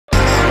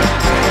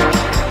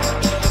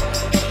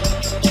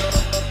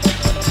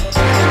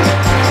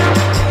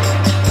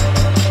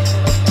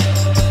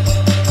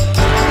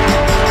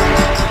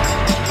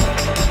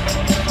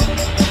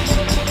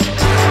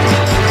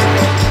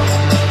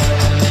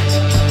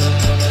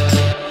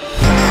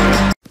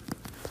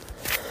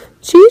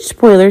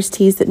spoilers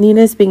tease that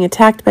Nina is being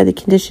attacked by the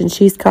conditions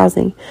she's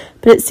causing,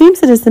 but it seems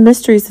that as the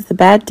mysteries of the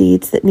bad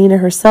deeds that Nina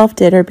herself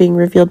did are being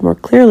revealed more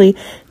clearly,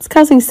 it's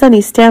causing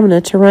Sonny's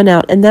stamina to run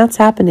out, and that's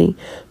happening.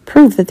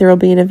 Prove that there will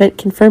be an event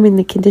confirming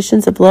the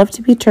conditions of love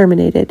to be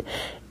terminated.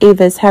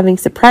 Ava is having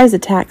surprise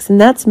attacks, and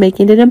that's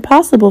making it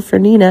impossible for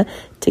Nina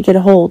to get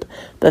a hold.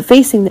 But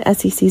facing the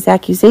SEC's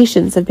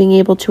accusations of being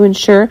able to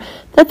ensure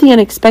that the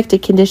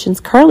unexpected conditions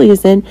Carly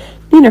is in,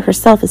 Nina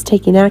herself is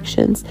taking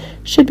actions.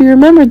 It should be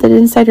remembered that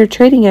insider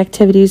trading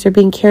activities are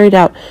being carried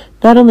out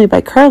not only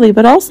by Carly,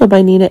 but also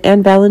by Nina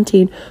and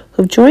Valentine,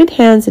 who have joined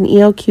hands in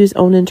ELQ's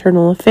own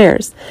internal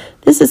affairs.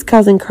 This is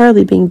causing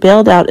Carly being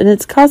bailed out, and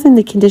it's causing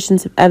the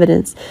conditions of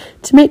evidence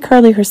to make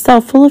Carly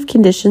herself full of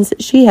conditions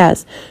that she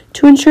has,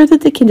 to ensure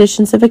that the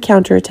conditions of a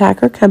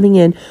counterattack are coming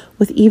in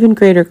with even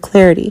greater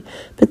clarity.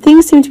 But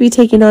things seem to be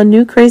taking on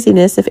new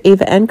craziness if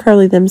Ava and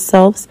Carly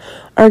themselves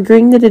are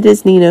agreeing that it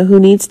is Nina who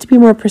needs to be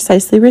more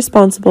precisely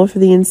responsible for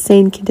the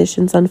insane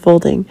conditions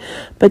unfolding.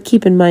 But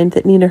keep in mind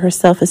that Nina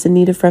herself is in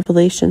need of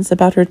revelations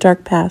about her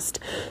dark past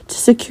to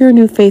secure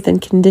new faith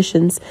and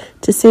conditions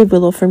to save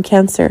Willow from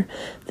cancer.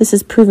 This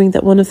is proving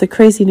that one of the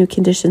crazy new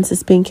conditions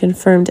is being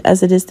confirmed,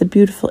 as it is the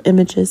beautiful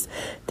images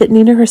that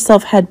Nina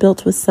herself had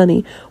built with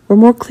Sonny were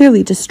more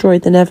clearly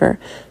destroyed than ever.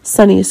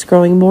 Sonny is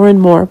growing more and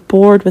more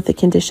bored with the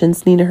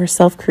conditions Nina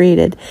herself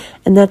created,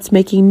 and that's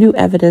making new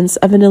evidence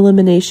of an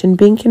elimination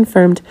being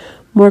confirmed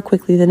more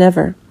quickly than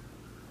ever.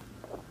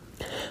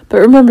 But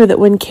remember that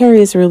when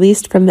Carrie is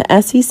released from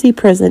the SEC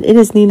prison, it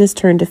is Nina's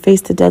turn to face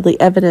the deadly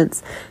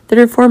evidence that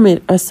her former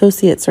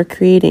associates are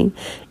creating.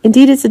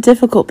 Indeed, it's a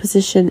difficult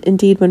position,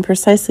 when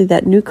precisely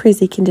that new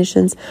crazy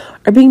conditions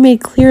are being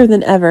made clearer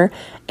than ever,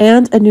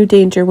 and a new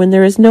danger when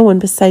there is no one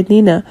beside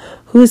Nina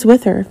who is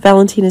with her.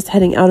 Valentine is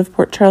heading out of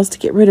Port Charles to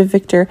get rid of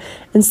Victor,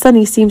 and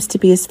Sonny seems to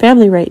be his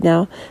family right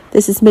now.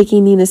 This is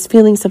making Nina's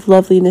feelings of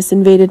loveliness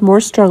invaded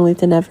more strongly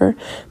than ever,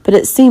 but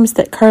it seems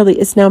that Carly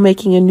is now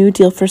making a new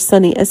deal for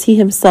Sonny, as he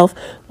himself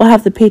will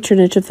have the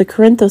patronage of the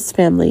Corinthos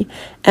family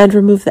and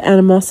remove the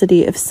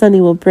animosity if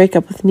Sonny will break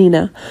up with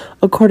Nina.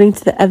 According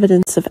to the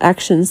evidence of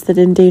actions that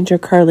endanger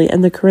Carly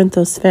and the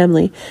Corinthos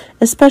family,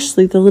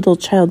 especially the little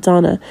child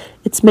Donna,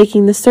 it's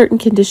making the certain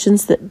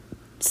conditions that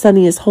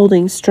Sonny is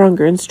holding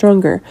stronger and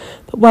stronger.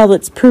 But while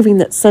it's proving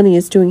that Sonny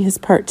is doing his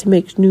part to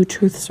make new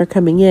truths are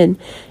coming in,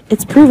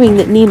 it's proving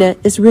that Nina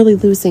is really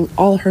losing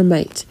all her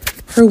might,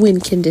 her win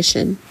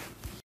condition.